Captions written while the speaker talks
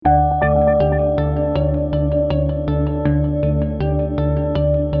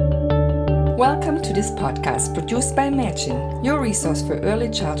to this podcast produced by Imagine, your resource for early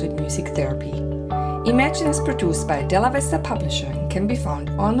childhood music therapy. Imagine is produced by Della Vesta Publisher and can be found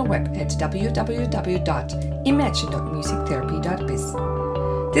on the web at www.imagine.musictherapy.biz.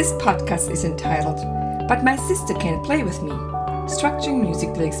 This podcast is entitled, But My Sister Can't Play With Me, Structuring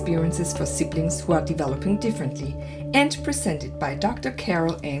Music Play Experiences for Siblings Who Are Developing Differently, and presented by Dr.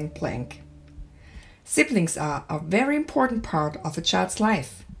 Carol Ann Blank. Siblings are a very important part of a child's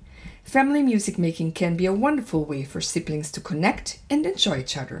life. Family music making can be a wonderful way for siblings to connect and enjoy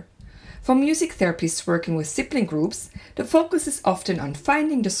each other. For music therapists working with sibling groups, the focus is often on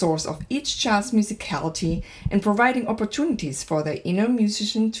finding the source of each child's musicality and providing opportunities for their inner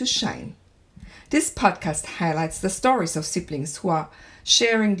musician to shine. This podcast highlights the stories of siblings who are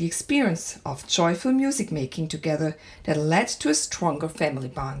sharing the experience of joyful music making together that led to a stronger family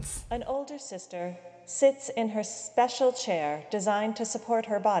bonds. An older sister sits in her special chair designed to support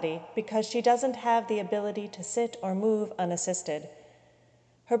her body because she doesn't have the ability to sit or move unassisted.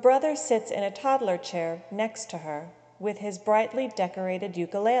 Her brother sits in a toddler chair next to her with his brightly decorated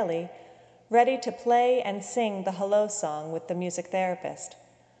ukulele, ready to play and sing the hello song with the music therapist.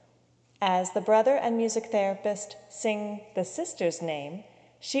 As the brother and music therapist sing the sister's name,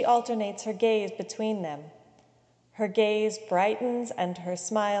 she alternates her gaze between them. Her gaze brightens and her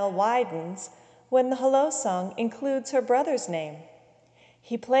smile widens when the hello song includes her brother's name.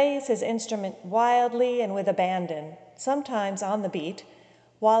 He plays his instrument wildly and with abandon, sometimes on the beat,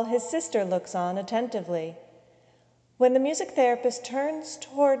 while his sister looks on attentively. When the music therapist turns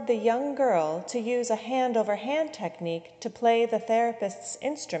toward the young girl to use a hand-over-hand technique to play the therapist's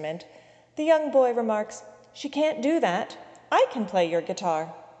instrument, the young boy remarks, "She can't do that. I can play your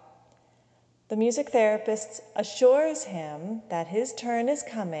guitar." The music therapist assures him that his turn is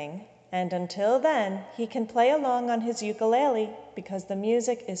coming, and until then, he can play along on his ukulele because the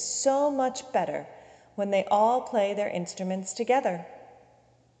music is so much better when they all play their instruments together.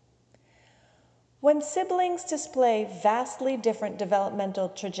 When siblings display vastly different developmental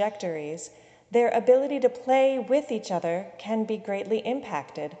trajectories, their ability to play with each other can be greatly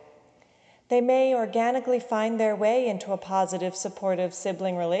impacted. They may organically find their way into a positive, supportive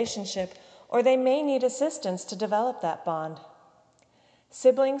sibling relationship, or they may need assistance to develop that bond.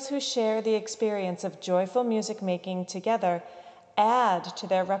 Siblings who share the experience of joyful music making together add to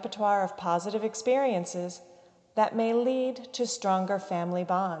their repertoire of positive experiences that may lead to stronger family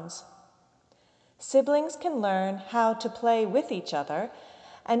bonds. Siblings can learn how to play with each other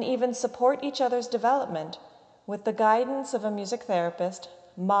and even support each other's development with the guidance of a music therapist,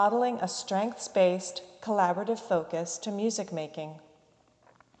 modeling a strengths-based, collaborative focus to music making.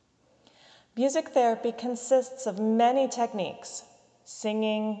 Music therapy consists of many techniques: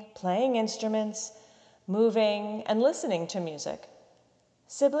 singing, playing instruments, moving, and listening to music.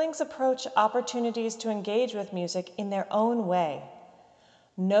 Siblings approach opportunities to engage with music in their own way.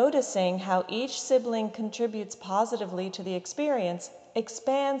 Noticing how each sibling contributes positively to the experience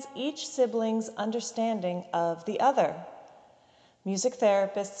expands each sibling's understanding of the other. Music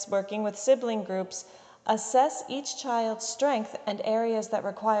therapists working with sibling groups assess each child's strength and areas that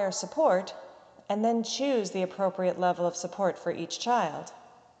require support, and then choose the appropriate level of support for each child.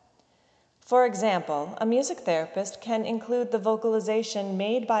 For example, a music therapist can include the vocalization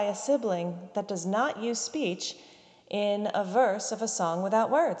made by a sibling that does not use speech in a verse of a song without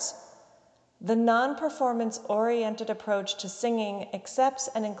words. The non-performance-oriented approach to singing accepts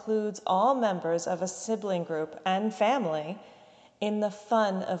and includes all members of a sibling group and family in the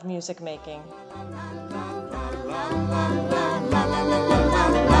fun of music making.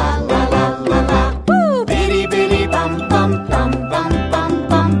 Bitty bitty bum bum bum bum bum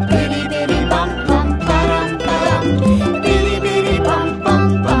bum. Bitty bitty bum bum bum bum. Bitty bitty bum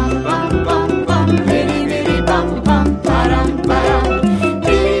bum bum bum bum bum. Bitty bitty bum bum bum bum.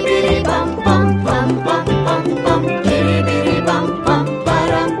 Bitty bitty bum bum bum bum bum bum. Bitty bitty bum bum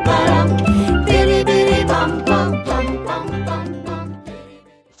bum bum. Bitty bitty bum bum bum bum bum.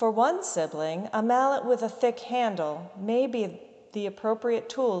 For one sibling, a mallet with a thick handle may be the appropriate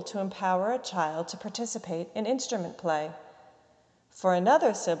tool to empower a child to participate in instrument play. For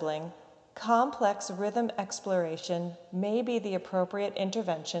another sibling, complex rhythm exploration may be the appropriate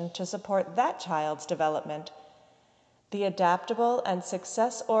intervention to support that child's development. The adaptable and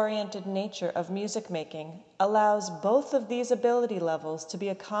success-oriented nature of music making allows both of these ability levels to be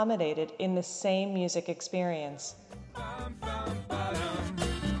accommodated in the same music experience.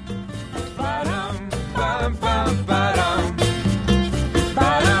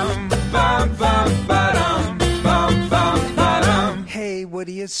 Hey, what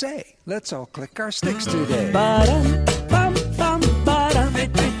do you say? Let's all click our sticks today. Ba-dum, bum, bum, ba-dum.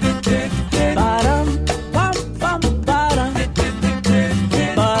 Ba-dum,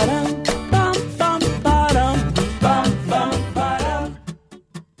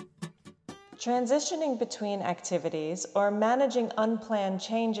 Transitioning between activities or managing unplanned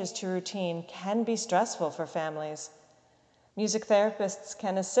changes to routine can be stressful for families. Music therapists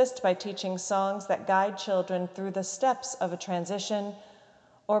can assist by teaching songs that guide children through the steps of a transition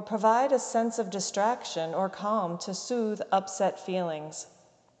or provide a sense of distraction or calm to soothe upset feelings.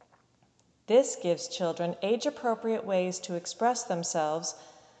 This gives children age-appropriate ways to express themselves,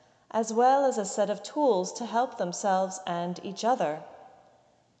 as well as a set of tools to help themselves and each other.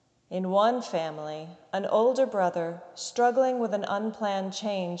 In one family, an older brother, struggling with an unplanned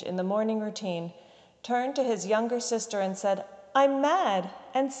change in the morning routine, turned to his younger sister and said, "I'm mad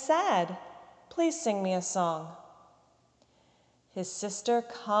and sad. Please sing me a song." His sister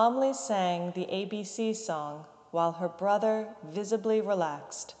calmly sang the ABC song while her brother visibly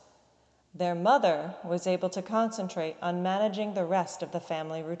relaxed. Their mother was able to concentrate on managing the rest of the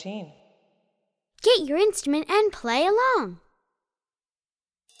family routine. Get your instrument and play along.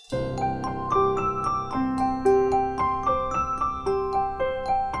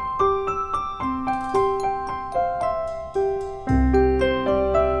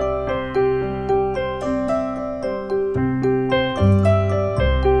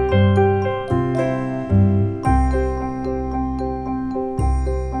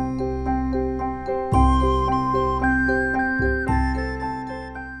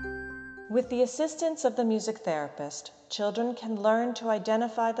 With the assistance of the music therapist, children can learn to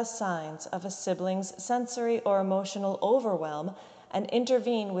identify the signs of a sibling's sensory or emotional overwhelm and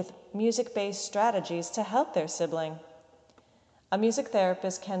intervene with music-based strategies to help their sibling. A music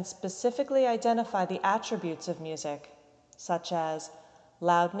therapist can specifically identify the attributes of music, such as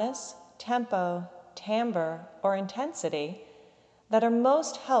loudness, tempo, timbre, or intensity, that are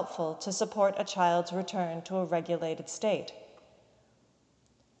most helpful to support a child's return to a regulated state.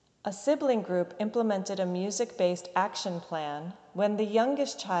 A sibling group implemented a music-based action plan when the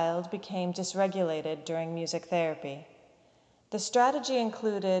youngest child became dysregulated during music therapy. The strategy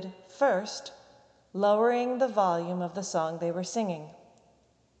included, first, lowering the volume of the song they were singing.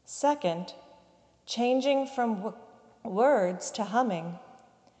 Second, changing from words to humming.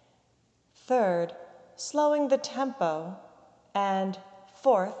 Third, slowing the tempo. And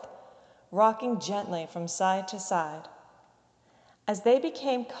fourth, rocking gently from side to side. As they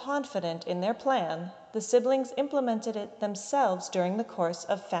became confident in their plan, the siblings implemented it themselves during the course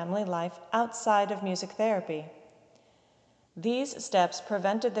of family life outside of music therapy. These steps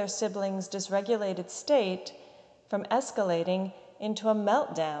prevented their siblings' dysregulated state from escalating into a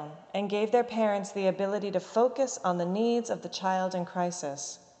meltdown and gave their parents the ability to focus on the needs of the child in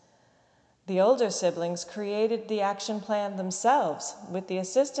crisis. The older siblings created the action plan themselves with the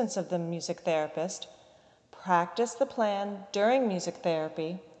assistance of the music therapist, practiced the plan during music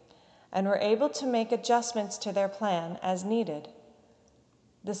therapy, and were able to make adjustments to their plan as needed.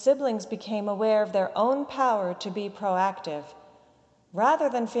 The siblings became aware of their own power to be proactive. Rather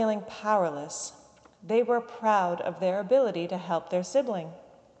than feeling powerless, they were proud of their ability to help their sibling.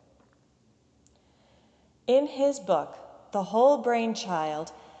 In his book, The Whole Brain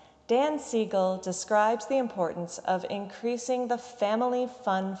Child, Dan Siegel describes the importance of increasing the family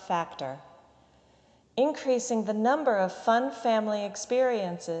fun factor. Increasing the number of fun family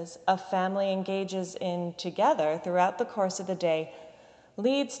experiences a family engages in together throughout the course of the day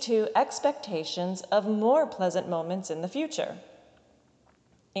leads to expectations of more pleasant moments in the future.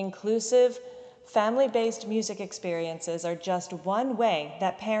 Inclusive, family-based music experiences are just one way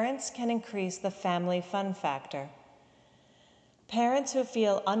that parents can increase the family fun factor. Parents who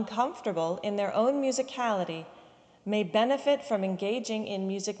feel uncomfortable in their own musicality may benefit from engaging in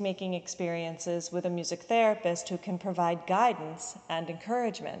music-making experiences with a music therapist who can provide guidance and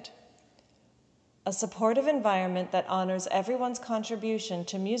encouragement. A supportive environment that honors everyone's contribution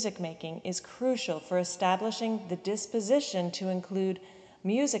to music making is crucial for establishing the disposition to include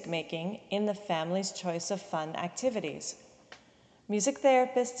music making in the family's choice of fun activities. Music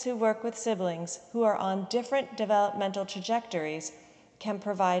therapists who work with siblings who are on different developmental trajectories can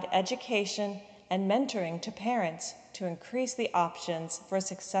provide education and mentoring to parents to increase the options for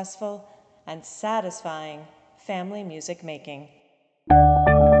successful and satisfying family music making.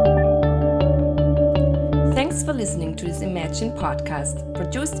 Thanks for listening to this Imagine podcast,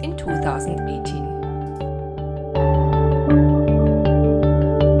 produced in 2018.